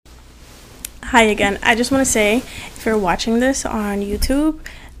Hi again. I just want to say, if you're watching this on YouTube,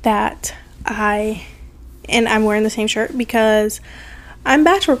 that I'm wearing the same shirt because I'm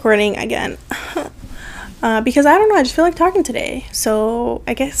batch recording again. Because I don't know, I just feel like talking today. So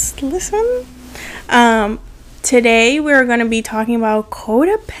I guess listen. Today we're going to be talking about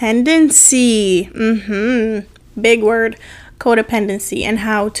codependency. Big word, codependency, and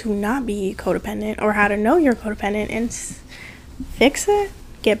how to not be codependent, or how to know you're codependent and fix it,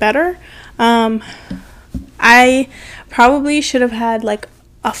 get better. I probably should have had like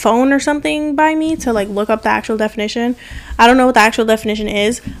a phone or something by me to like look up the actual definition. I don't know what the actual definition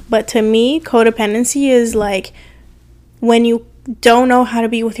is, but to me, codependency is like when you don't know how to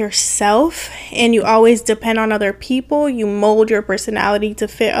be with yourself and you always depend on other people. You mold your personality to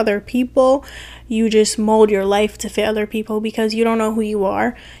fit other people. You just mold your life to fit other people because you don't know who you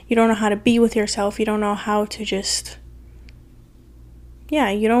are. You don't know how to be with yourself. You don't know how to just,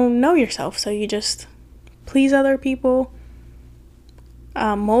 you don't know yourself. So you just please other people,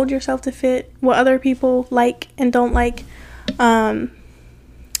 mold yourself to fit what other people like and don't like. I'm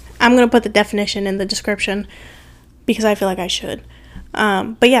going to put the definition in the description because I feel like I should.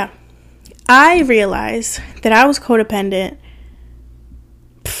 But yeah, I realized that I was codependent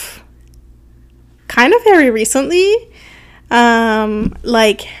kind of very recently.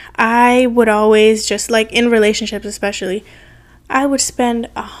 Like I would always just like in relationships, especially, I would spend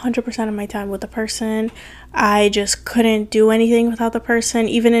 100% of my time with the person. I just couldn't do anything without the person.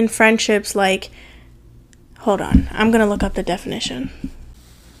 Even in friendships, like, hold on, I'm going to look up the definition.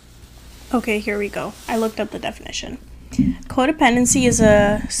 Okay, here we go. I looked up the definition. Codependency is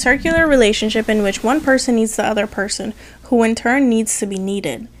a circular relationship in which one person needs the other person, who in turn needs to be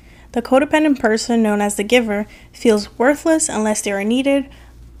needed. The codependent person, known as the giver, feels worthless unless they are needed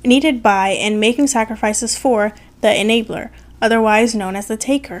by and making sacrifices for the enabler, otherwise known as the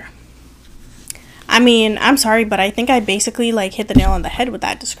taker. I mean, I'm sorry, but I think I basically like hit the nail on the head with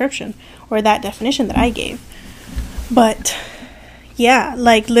that description or that definition that I gave. But yeah,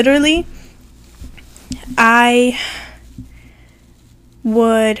 like literally I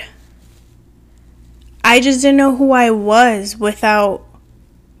just didn't know who I was without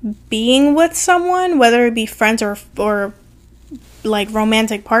being with someone, whether it be friends or like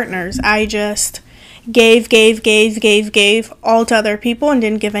romantic partners. I just gave all to other people and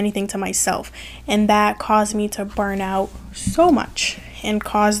didn't give anything to myself, and that caused me to burn out so much and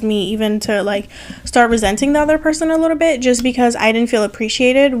caused me even to like start resenting the other person a little bit, just because I didn't feel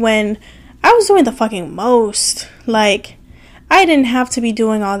appreciated when I was doing the fucking most. Like, I didn't have to be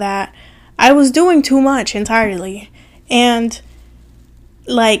doing all that. I was doing too much entirely, and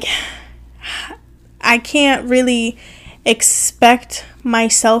like I can't really expect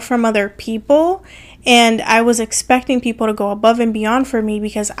myself from other people. And I was expecting people to go above and beyond for me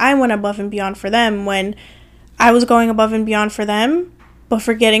because I went above and beyond for them when I was going above and beyond for them, but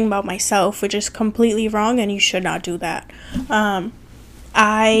forgetting about myself, which is completely wrong, and you should not do that. I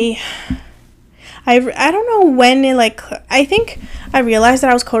don't know when it, like, I think I realized that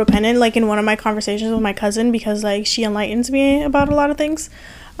I was codependent, like, in one of my conversations with my cousin, because, like, she enlightens me about a lot of things.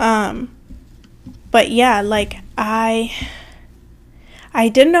 But yeah, like, I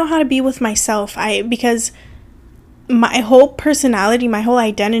didn't know how to be with myself. Because my whole personality, my whole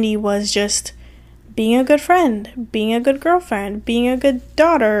identity was just being a good friend, being a good girlfriend, being a good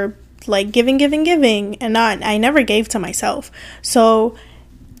daughter, like giving, and I never gave to myself. So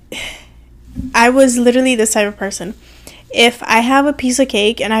I was literally this type of person. If I have a piece of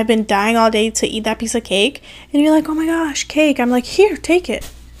cake and I've been dying all day to eat that piece of cake, and you're like, oh my gosh, cake, I'm like, here, take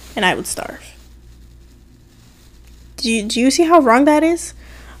it. And I would starve. Do you see how wrong that is?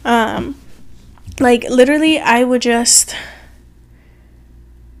 Like, literally, I would just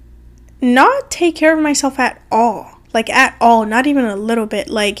not take care of myself at all. Like, at all. Not even a little bit.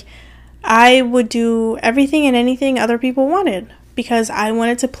 Like, I would do everything and anything other people wanted because I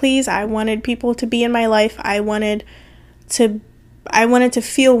wanted to please. I wanted people to be in my life. I wanted to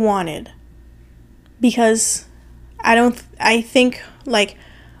feel wanted, because I think, like,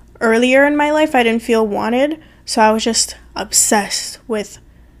 earlier in my life, I didn't feel wanted. So I was just obsessed with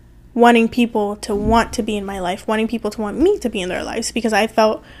wanting people to want to be in my life, wanting people to want me to be in their lives, because I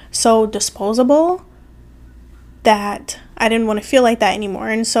felt so disposable that I didn't want to feel like that anymore.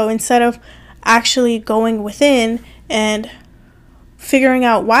 And so instead of actually going within and figuring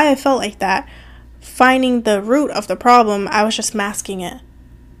out why I felt like that, finding the root of the problem, I was just masking it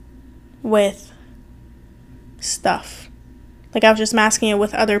with stuff. Like, I was just masking it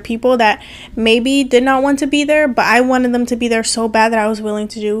with other people that maybe did not want to be there, but I wanted them to be there so bad that I was willing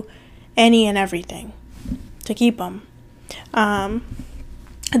to do any and everything to keep them.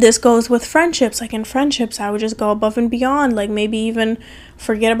 this goes with friendships. Like in friendships, I would just go above and beyond, like maybe even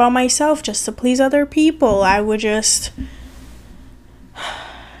forget about myself just to please other people. I would just,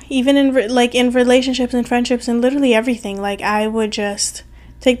 even in relationships and friendships and literally everything, like I would just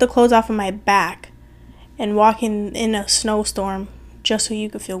take the clothes off of my back and walk in a snowstorm just so you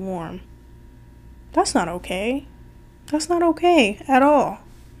could feel warm. That's not okay. That's not okay at all.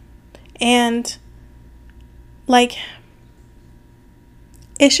 And like,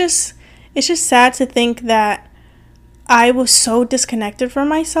 it's just sad to think that I was so disconnected from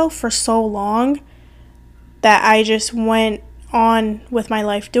myself for so long that I just went on with my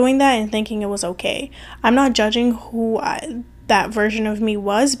life doing that and thinking it was okay. I'm not judging that version of me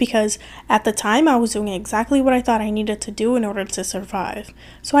was, because at the time I was doing exactly what I thought I needed to do in order to survive.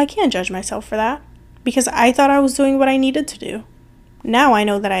 So I can't judge myself for that, because I thought I was doing what I needed to do. Now I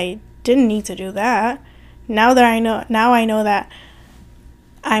know that I didn't need to do that. Now I know that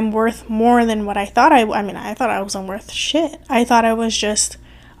I'm worth more than what I thought I thought I wasn't worth shit. I thought I was just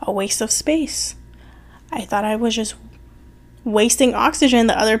a waste of space. I thought I was just wasting oxygen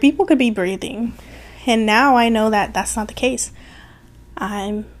that other people could be breathing. And now I know that that's not the case.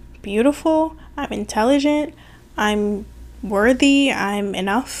 I'm beautiful. I'm intelligent. I'm worthy. I'm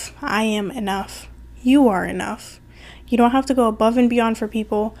enough. I am enough. You are enough. You don't have to go above and beyond for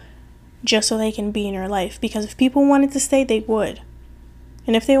people just so they can be in your life. Because if people wanted to stay, they would.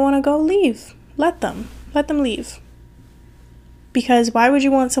 And if they want to go, leave. Let them leave. Because why would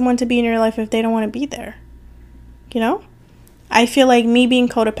you want someone to be in your life if they don't want to be there? You know? I feel like me being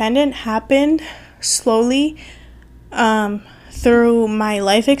codependent happened slowly through my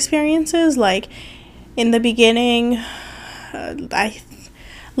life experiences. Like, in the beginning,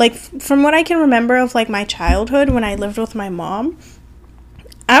 from what I can remember of, like, my childhood when I lived with my mom,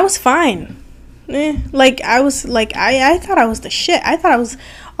 I was fine. I thought I was the shit. I thought I was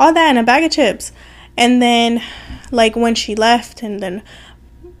all that in a bag of chips. And then, like, when she left, and then,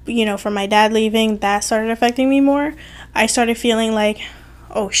 you know, from my dad leaving, that started affecting me more. I started feeling like,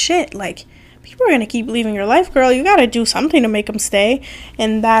 oh shit, like, people are gonna keep leaving your life, girl. You gotta do something to make them stay.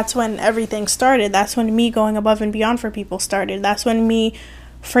 And that's when everything started. That's when me going above and beyond for people started. That's when me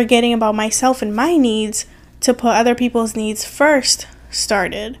forgetting about myself and my needs to put other people's needs first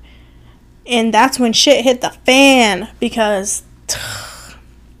started. And that's when shit hit the fan, because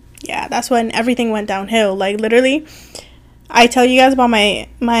yeah, that's when everything went downhill. Like, literally, I tell you guys about my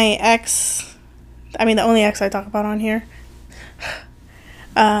ex, the only ex I talk about on here,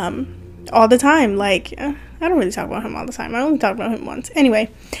 all the time. Like, I don't really talk about him all the time. I only talk about him once. Anyway,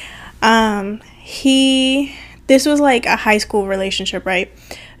 this was like a high school relationship, right?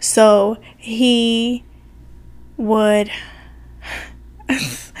 So he would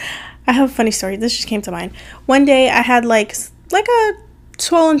I have a funny story. This just came to mind. One day I had like a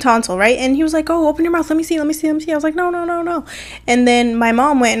swollen tonsil, right? And he was like, oh, open your mouth. Let me see. I was like, no. And then my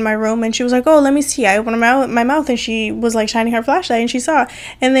mom went in my room and she was like, oh, let me see. I opened my mouth and she was like shining her flashlight and she saw.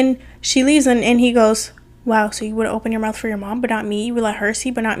 And then she leaves and he goes, wow, so you would open your mouth for your mom but not me? You would let her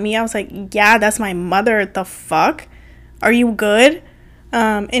see but not me? I was like, yeah, that's my mother. The fuck? Are you good?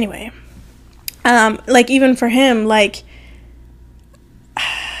 Anyway. Like, even for him, like,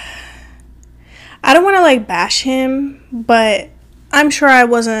 I don't want to, like, bash him, but I'm sure I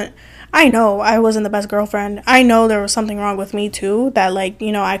know I wasn't the best girlfriend. I know there was something wrong with me, too, that, like,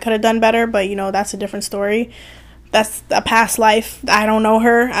 you know, I could have done better, but, you know, that's a different story. That's a past life. I don't know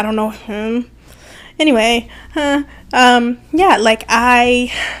her. I don't know him. Anyway, yeah, like,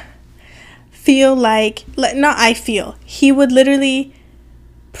 I feel like, he would literally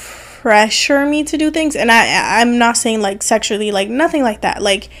pressure me to do things, and I'm not saying, like, sexually, like, nothing like that.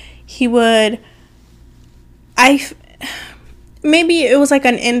 Like, he would, maybe it was like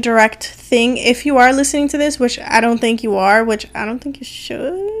an indirect thing. If you are listening to this, which I don't think you are, which I don't think you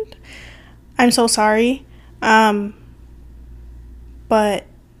should, I'm so sorry, but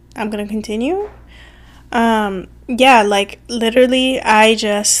I'm gonna continue. Yeah, like, literally, it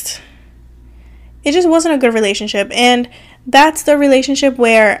just wasn't a good relationship. And that's the relationship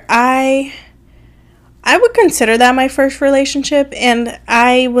where I would consider that my first relationship, and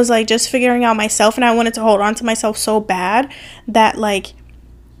I was, like, just figuring out myself, and I wanted to hold on to myself so bad that, like,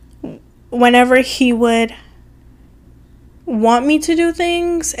 whenever he would want me to do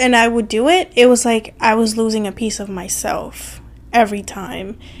things and I would do it, it was like I was losing a piece of myself every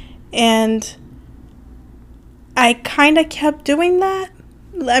time. And I kind of kept doing that.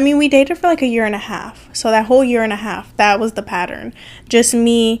 I mean, we dated for like a year and a half, so that whole year and a half, that was the pattern. Just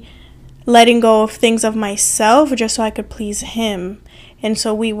me letting go of things of myself just so I could please him, and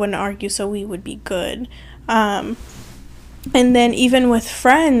so we wouldn't argue, so we would be good. And then even with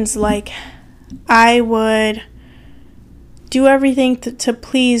friends, like, I would do everything to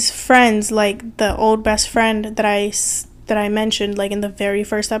please friends, like the old best friend that I mentioned, like, in the very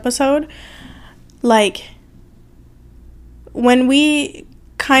first episode. Like, when we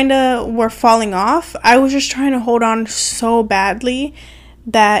kind of were falling off, I was just trying to hold on so badly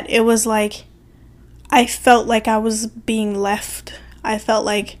that it was like I felt like I was being left. I felt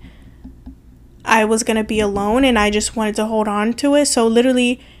like I was going to be alone, and I just wanted to hold on to it. So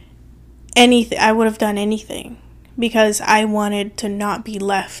literally anything, I would have done anything because I wanted to not be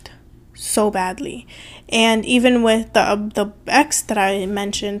left so badly. And even with the ex that I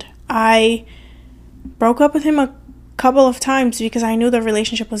mentioned, I broke up with him a couple of times because I knew the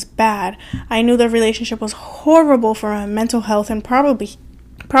relationship was bad. I knew the relationship was horrible for my mental health, and probably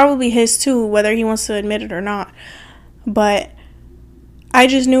his too, whether he wants to admit it or not. But I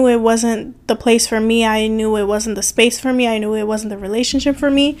just knew it wasn't the place for me. I knew it wasn't the space for me. I knew it wasn't the relationship for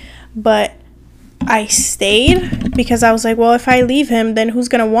me. But I stayed because I was like, well, if I leave him, then who's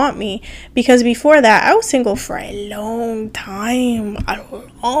going to want me? Because before that, I was single for a long time.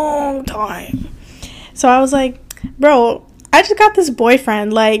 So I was like, bro, I just got this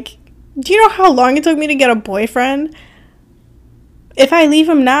boyfriend. Like, do you know how long it took me to get a boyfriend? If I leave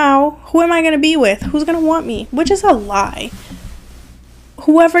him now, who am I going to be with? Who's going to want me? Which is a lie.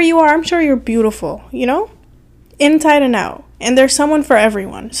 Whoever you are, I'm sure you're beautiful, you know? Inside and out. And there's someone for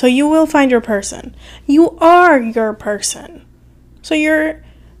everyone. So you will find your person. You are your person. So you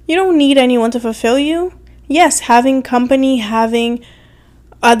don't need anyone to fulfill you. Yes, having company, having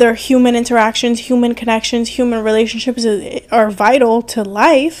other human interactions, human connections, human relationships are vital to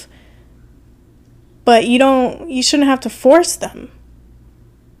life. But you shouldn't have to force them.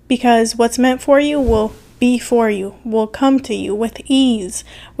 Because what's meant for you will be for you, will come to you with ease,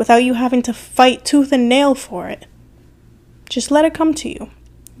 without you having to fight tooth and nail for it. Just let it come to you.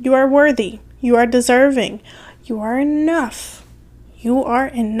 You are worthy. You are deserving. You are enough. You are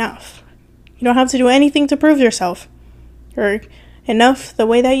enough. You don't have to do anything to prove yourself. You're enough the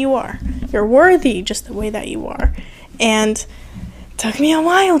way that you are. You're worthy just the way that you are. And it took me a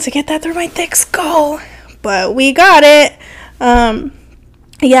while to get that through my thick skull, but we got it.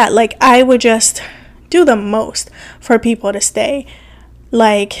 Yeah, like, I would just do the most for people to stay.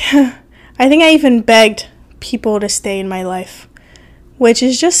 Like, I think I even begged people to stay in my life, which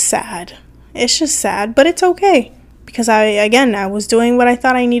is just sad. It's just sad, but it's okay. Because I was doing what I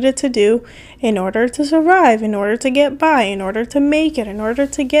thought I needed to do in order to survive, in order to get by, in order to make it, in order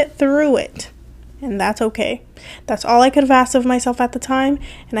to get through it. And that's okay. That's all I could have asked of myself at the time,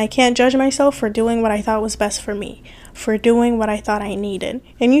 and I can't judge myself for doing what I thought was best for me, for doing what I thought I needed.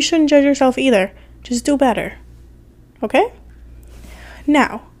 And you shouldn't judge yourself either. Just do better. Okay?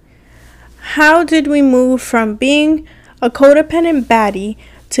 Now, how did we move from being a codependent baddie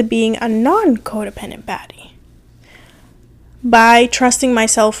to being a non-codependent baddie? By trusting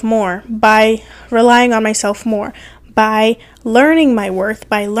myself more, by relying on myself more, by learning my worth,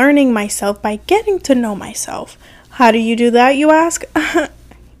 by learning myself, by getting to know myself. How do you do that, you ask?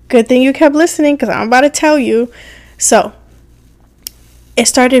 Good thing you kept listening, because I'm about to tell you. So, it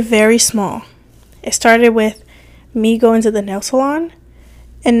started very small. It started with me going to the nail salon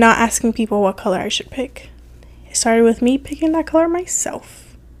and not asking people what color I should pick. It started with me picking that color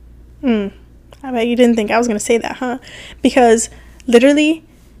myself. I bet you didn't think I was going to say that, huh? Because literally,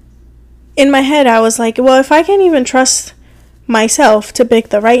 in my head, I was like, well, if I can't even trust myself to pick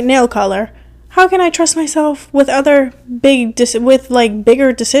the right nail color, how can I trust myself with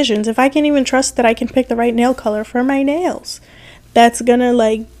bigger decisions? If I can't even trust that I can pick the right nail color for my nails, that's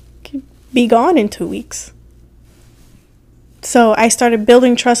gonna be gone in 2 weeks. So I started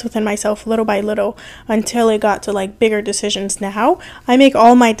building trust within myself little by little until it got to bigger decisions. Now I make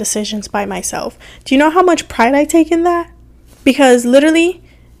all my decisions by myself. Do you know how much pride I take in that? Because literally,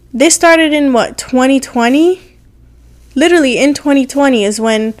 this started in 2020? Literally in 2020 is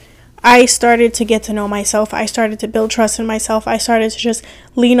when I started to get to know myself. I started to build trust in myself. I started to just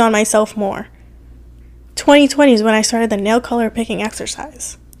lean on myself more. 2020 is when I started the nail color picking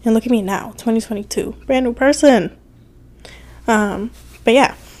exercise. And look at me now, 2022, brand new person. But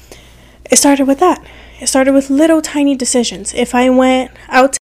yeah, it started with that. It started with little tiny decisions. If I went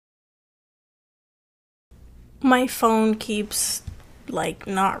out, my phone keeps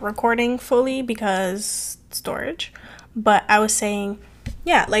not recording fully because storage. But I was saying,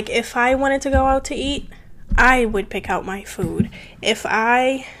 yeah, if I wanted to go out to eat, I would pick out my food. If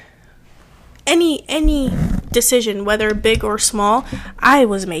any decision, whether big or small, I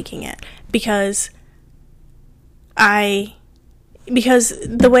was making it because I because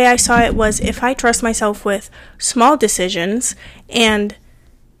the way I saw it was, if I trust myself with small decisions, and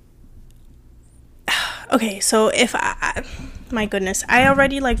okay, so if my goodness, I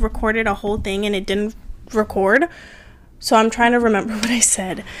already like recorded a whole thing and it didn't record, so I'm trying to remember what I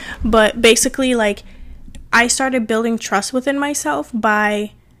said. But basically, like, I started building trust within myself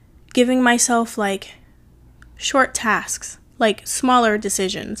by giving myself like short tasks, like smaller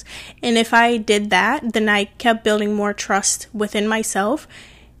decisions. And if I did that, then I kept building more trust within myself,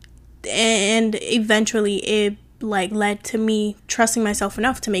 and eventually it like led to me trusting myself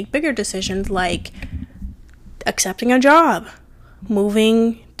enough to make bigger decisions, like accepting a job,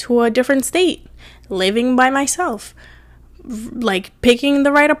 moving to a different state, living by myself, like picking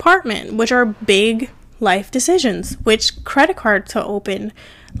the right apartment, which are big life decisions, which credit card to open,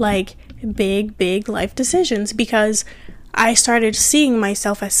 like big life decisions, because I started seeing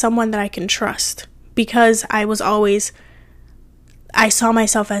myself as someone that I can trust, because I saw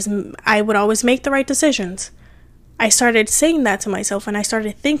myself as I would always make the right decisions. I started saying that to myself, and I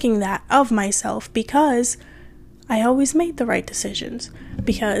started thinking that of myself, because I always made the right decisions.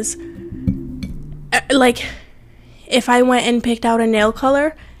 Because like, if I went and picked out a nail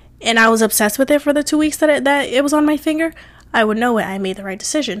color and I was obsessed with it for the 2 weeks that it was on my finger, I would know it. I made the right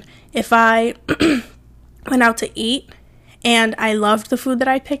decision. If I went out to eat and I loved the food that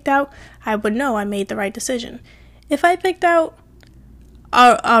I picked out, I would know I made the right decision. If I picked out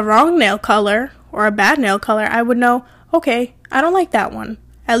a wrong nail color or a bad nail color, I would know, okay, I don't like that one.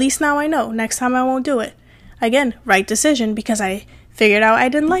 At least now I know. Next time I won't do it. Again, right decision, because I figured out I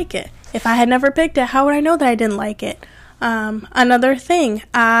didn't like it. If I had never picked it, how would I know that I didn't like it? Another thing,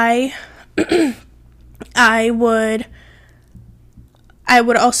 I would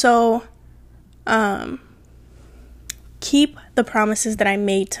also keep the promises that I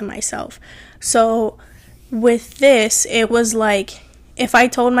made to myself. So with this, it was like, if I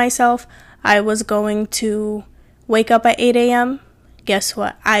told myself I was going to wake up at 8 a.m., guess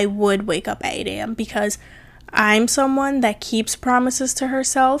what? I would wake up at 8 a.m. because I'm someone that keeps promises to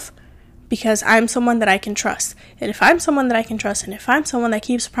herself, because I'm someone that I can trust. And if I'm someone that I can trust, and if I'm someone that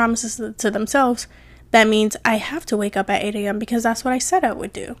keeps promises to themselves, that means I have to wake up at 8 a.m. because that's what I said I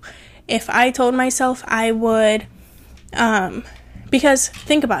would do. If I told myself I would, because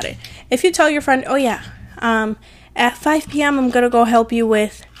think about it. If you tell your friend, oh yeah, at 5 p.m. I'm going to go help you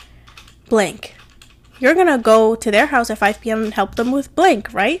with blank. You're going to go to their house at 5 p.m. and help them with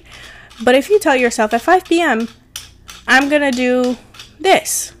blank, right? But if you tell yourself at 5 p.m., I'm going to do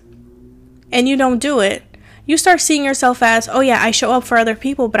this, and you don't do it, you start seeing yourself as, oh yeah, I show up for other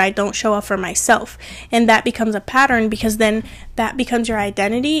people, but I don't show up for myself. And that becomes a pattern, because then that becomes your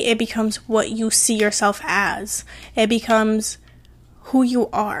identity. It becomes what you see yourself as. It becomes who you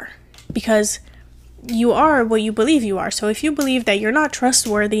are, because you are what you believe you are. So if you believe that you're not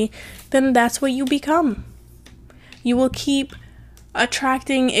trustworthy, then that's what you become. You will keep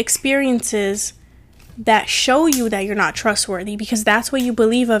attracting experiences that show you that you're not trustworthy, because that's what you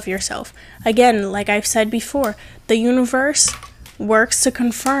believe of yourself. Again, like I've said before, the universe works to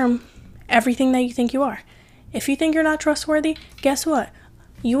confirm everything that you think you are. If you think you're not trustworthy, guess what?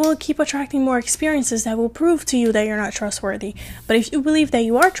 You will keep attracting more experiences that will prove to you that you're not trustworthy. But if you believe that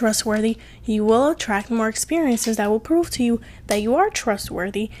you are trustworthy, you will attract more experiences that will prove to you that you are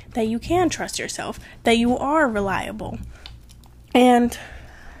trustworthy, that you can trust yourself, that you are reliable. And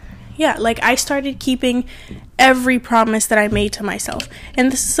yeah, like, I started keeping every promise that I made to myself.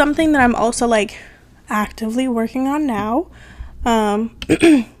 And this is something that I'm also like actively working on now.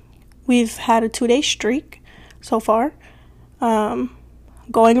 We've had a 2-day streak so far.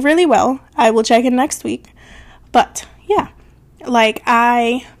 Going really well. I will check in next week. But yeah, like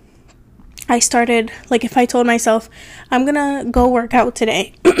I started, like, if I told myself I'm gonna go work out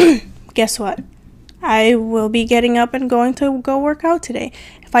today, guess what? I will be getting up and going to go work out today.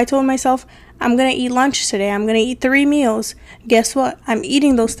 If I told myself I'm going to eat lunch today, I'm going to eat 3 meals, guess what? I'm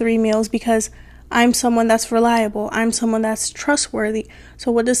eating those 3 meals because I'm someone that's reliable. I'm someone that's trustworthy.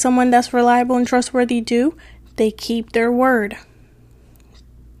 So what does someone that's reliable and trustworthy do? They keep their word.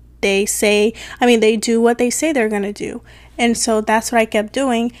 They do what they say they're going to do. And so that's what I kept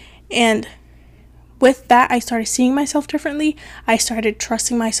doing. And with that, I started seeing myself differently. I started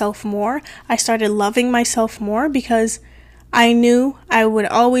trusting myself more. I started loving myself more, because I knew I would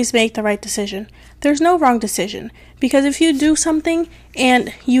always make the right decision. There's no wrong decision, because if you do something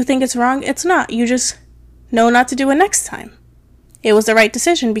and you think it's wrong, it's not. You just know not to do it next time. It was the right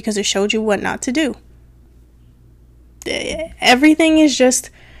decision because it showed you what not to do. Everything is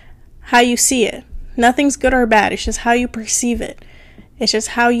just how you see it. Nothing's good or bad. It's just how you perceive it. It's just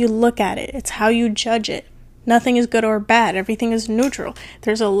how you look at it. It's how you judge it. Nothing is good or bad. Everything is neutral.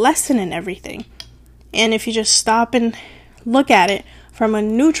 There's a lesson in everything. And if you just stop and look at it from a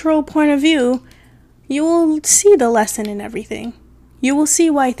neutral point of view, you will see the lesson in everything. You will see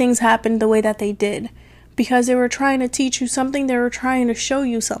why things happened the way that they did. Because they were trying to teach you something. They were trying to show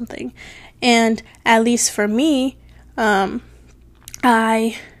you something. And at least for me,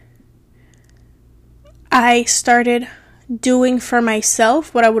 I started doing for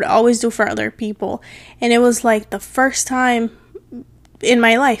myself what I would always do for other people. And it was like the first time in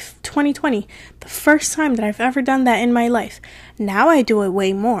my life, 2020, the first time that I've ever done that in my life. Now I do it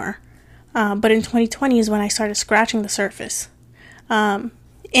way more. But in 2020 is when I started scratching the surface. And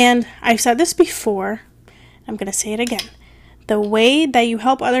I've said this before. I'm going to say it again. The way that you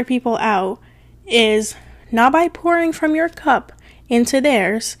help other people out is not by pouring from your cup into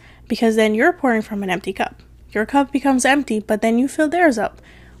theirs, because then you're pouring from an empty cup. Your cup becomes empty, but then you fill theirs up.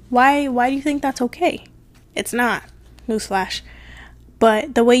 Why do you think that's okay? It's not. Newsflash.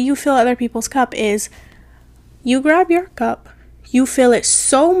 But the way you fill other people's cup is you grab your cup, you fill it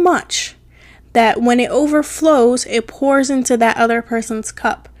so much that when it overflows, it pours into that other person's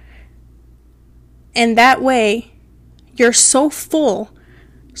cup. And that way, you're so full,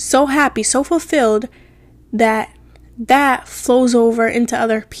 so happy, so fulfilled that flows over into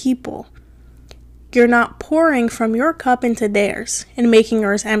other people. You're not pouring from your cup into theirs and making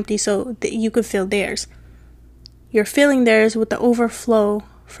yours empty so that you could fill theirs. You're filling theirs with the overflow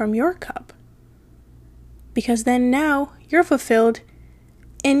from your cup. Because then now you're fulfilled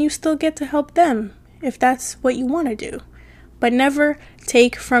and you still get to help them if that's what you want to do. But never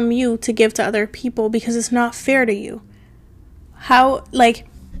take from you to give to other people, because it's not fair to you. How,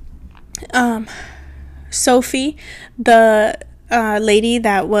 Sophie, the lady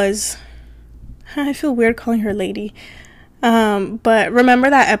that was... I feel weird calling her lady. But remember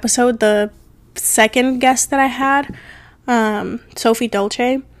that episode, the second guest that I had, Sophie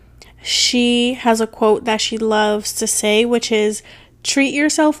Dolce? She has a quote that she loves to say, which is, treat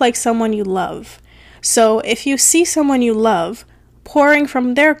yourself like someone you love. So if you see someone you love pouring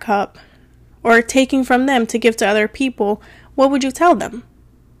from their cup or taking from them to give to other people, what would you tell them?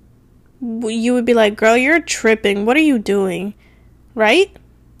 You would be like, girl, you're tripping. What are you doing? Right?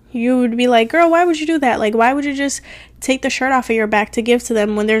 You would be like, girl, why would you do that? Like, why would you just take the shirt off of your back to give to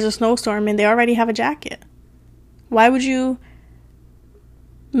them when there's a snowstorm and they already have a jacket? Why would you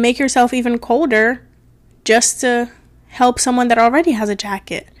make yourself even colder just to help someone that already has a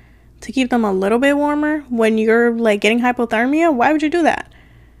jacket? To keep them a little bit warmer when you're like getting hypothermia? Why would you do that?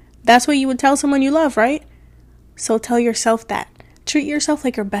 That's what you would tell someone you love, right? So tell yourself that. Treat yourself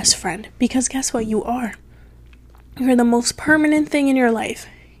like your best friend, because guess what? You are. You're the most permanent thing in your life.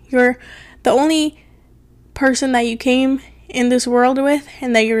 You're the only person that you came in this world with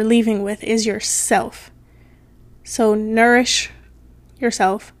and that you're leaving with is yourself. So nourish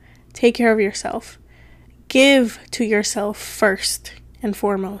yourself. Take care of yourself. Give to yourself first and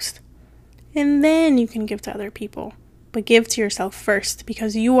foremost. And then you can give to other people. But give to yourself first,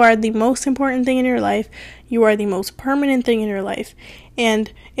 because you are the most important thing in your life. You are the most permanent thing in your life.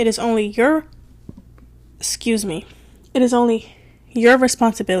 And it is only your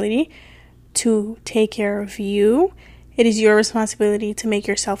responsibility to take care of you. It is your responsibility to make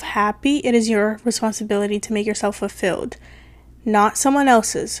yourself happy. It is your responsibility to make yourself fulfilled. Not someone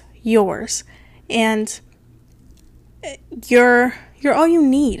else's, yours. And you're all you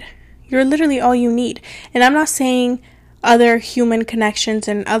need. You're literally all you need. And I'm not saying other human connections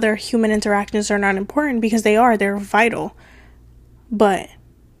and other human interactions are not important, because they are. They're vital. But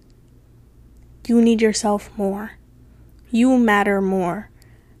you need yourself more. You matter more.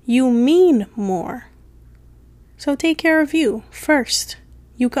 You mean more. So take care of you first.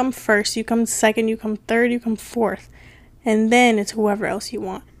 You come first. You come second. You come third. You come fourth. And then it's whoever else you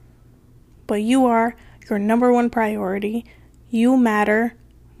want. But you are your number one priority. You matter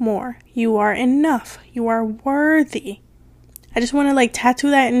more. You are enough. You are worthy. I just want to tattoo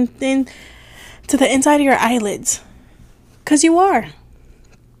that in to the inside of your eyelids. Because you are.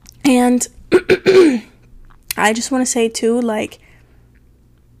 And I just want to say too,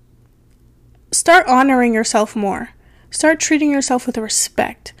 start honoring yourself more. Start treating yourself with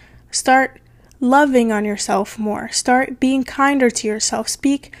respect. Start loving on yourself more. Start being kinder to yourself.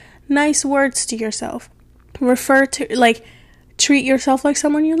 Speak nice words to yourself. Treat yourself like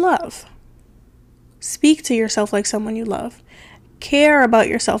someone you love. Speak to yourself like someone you love. Care about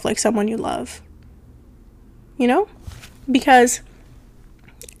yourself like someone you love. You know? Because,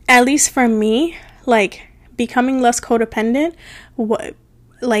 at least for me, becoming less codependent,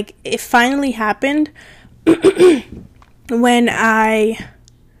 it finally happened when I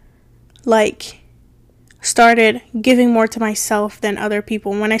started giving more to myself than other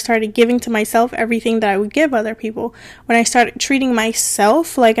people. When I started giving to myself everything that I would give other people. When I started treating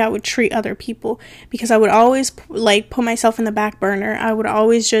myself like I would treat other people. Because I would always like put myself in the back burner. I would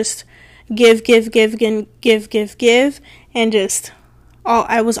always just give, and just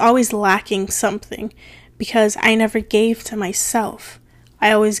I was always lacking something because I never gave to myself.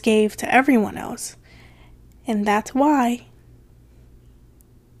 I always gave to everyone else. And that's why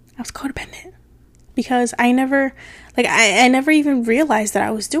I was codependent. Because I never even realized that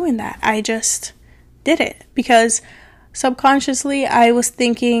I was doing that. I just did it. Because subconsciously I was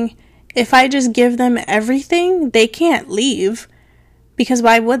thinking, if I just give them everything, they can't leave. Because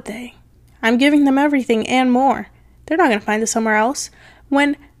why would they? I'm giving them everything and more. They're not going to find it somewhere else.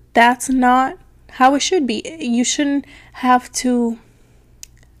 When that's not how it should be. You shouldn't have to,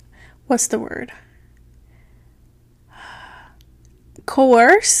 what's the word?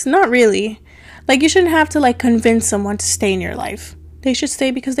 Coerce? Not really. Like, you shouldn't have to, like, convince someone to stay in your life. They should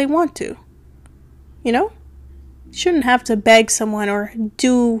stay because they want to. You know? You shouldn't have to beg someone or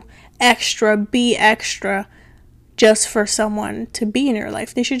do extra, be extra just for someone to be in your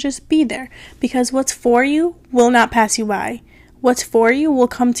life. They should just be there. Because what's for you will not pass you by. What's for you will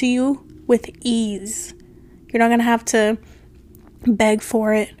come to you with ease. You're not going to have to beg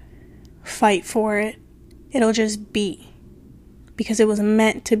for it, fight for it. It'll just be. Because it was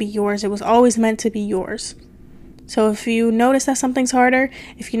meant to be yours. It was always meant to be yours. So if you notice that something's harder,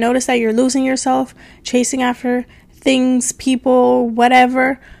 if you notice that you're losing yourself, chasing after things, people,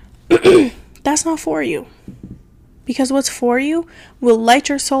 whatever, that's not for you. Because what's for you will light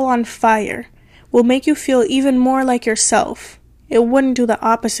your soul on fire, will make you feel even more like yourself. It wouldn't do the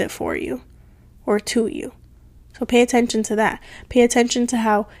opposite for you or to you. So pay attention to that. Pay attention to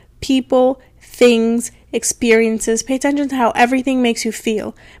how people, things, experiences, pay attention to how everything makes you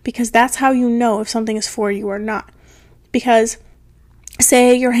feel, because that's how you know if something is for you or not. Because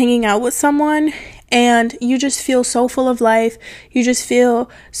say you're hanging out with someone and you just feel so full of life, you just feel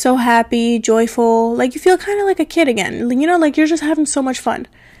so happy, joyful, like you feel kind of like a kid again, you know, like you're just having so much fun.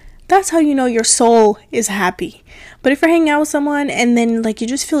 That's how you know your soul is happy. But if you're hanging out with someone and then like you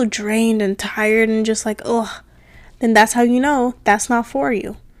just feel drained and tired and just like, ugh, then that's how you know that's not for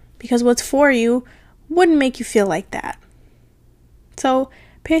you. Because what's for you wouldn't make you feel like that. So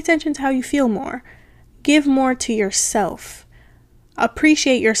pay attention to how you feel more. Give more to yourself.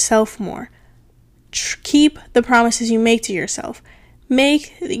 Appreciate yourself more. Keep the promises you make to yourself.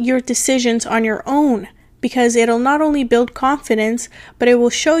 Make your decisions on your own, because it'll not only build confidence, but it will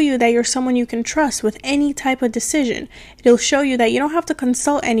show you that you're someone you can trust with any type of decision. It'll show you that you don't have to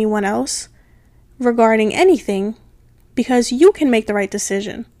consult anyone else regarding anything, because you can make the right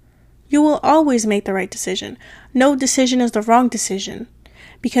decision. You will always make the right decision. No decision is the wrong decision.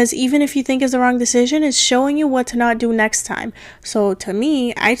 Because even if you think it's the wrong decision, it's showing you what to not do next time. So to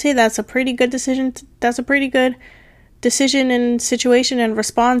me, I'd say that's a pretty good decision. That's a pretty good decision and situation and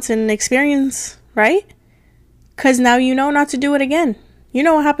response and experience, right? Because now you know not to do it again. You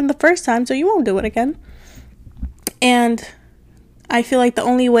know what happened the first time, so you won't do it again. And I feel like the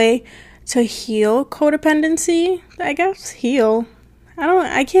only way to heal codependency, I guess,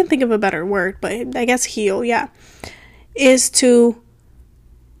 I can't think of a better word, but I guess heal, yeah, is to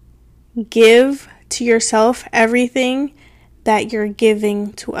give to yourself everything that you're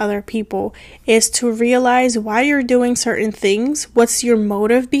giving to other people, is to realize why you're doing certain things, what's your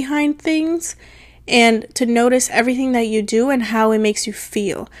motive behind things, and to notice everything that you do and how it makes you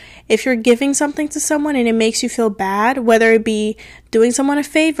feel. If you're giving something to someone and it makes you feel bad, whether it be doing someone a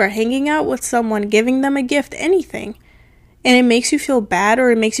favor, hanging out with someone, giving them a gift, anything, and it makes you feel bad or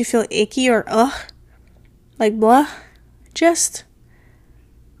it makes you feel icky or like blah, just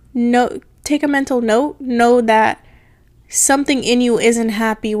take a mental note. Know that something in you isn't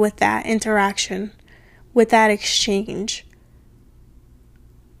happy with that interaction, with that exchange.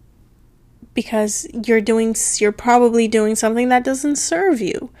 Because you're probably doing something that doesn't serve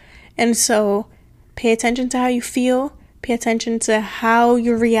you. And so pay attention to how you feel. Pay attention to how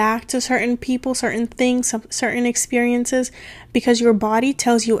you react to certain people, certain things, certain experiences, because your body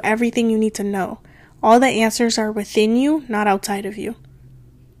tells you everything you need to know. All the answers are within you, not outside of you.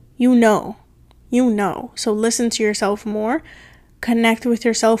 You know. So listen to yourself more, connect with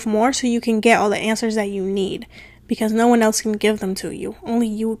yourself more so you can get all the answers that you need, because no one else can give them to you. Only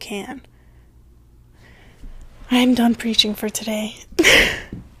you can. I'm done preaching for today.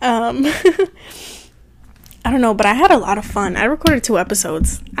 I don't know, but I had a lot of fun. I recorded 2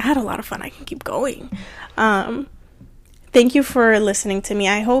 episodes. I had a lot of fun. I can keep going. Thank you for listening to me.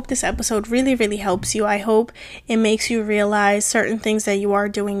 I hope this episode really, really helps you. I hope it makes you realize certain things that you are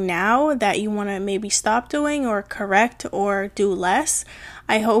doing now that you want to maybe stop doing or correct or do less.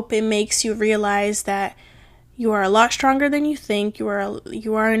 I hope it makes you realize that you are a lot stronger than you think. You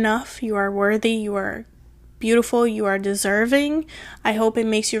are enough. You are worthy. You are beautiful. You are deserving. I hope it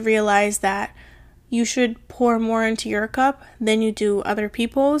makes you realize that you should pour more into your cup than you do other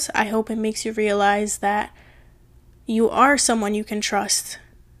people's. I hope it makes you realize that you are someone you can trust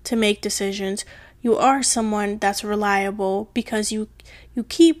to make decisions. You are someone that's reliable because you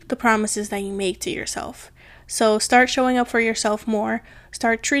keep the promises that you make to yourself. So start showing up for yourself more.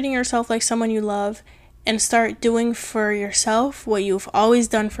 Start treating yourself like someone you love. And start doing for yourself what you've always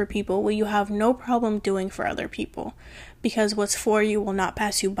done for people, what you have no problem doing for other people. Because what's for you will not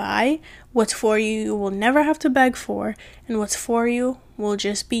pass you by. What's for you, you will never have to beg for. And what's for you will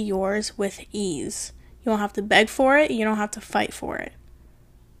just be yours with ease. You don't have to beg for it. You don't have to fight for it.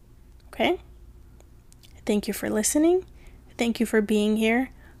 Okay? Thank you for listening. Thank you for being here.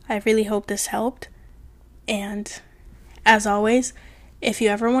 I really hope this helped. And as always, if you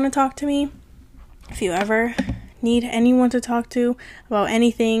ever want to talk to me, if you ever need anyone to talk to about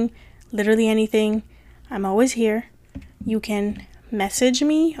anything, literally anything, I'm always here. You can message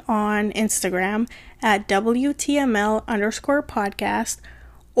me on Instagram at WTML_podcast,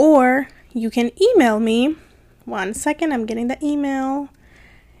 or you can email me. 1 second, I'm getting the email.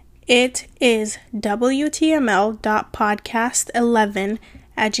 It is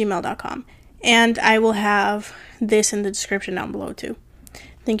wtml.podcast11@gmail.com. And I will have this in the description down below too.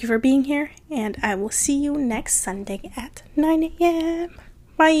 Thank you for being here, and I will see you next Sunday at 9 a.m.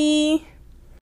 Bye!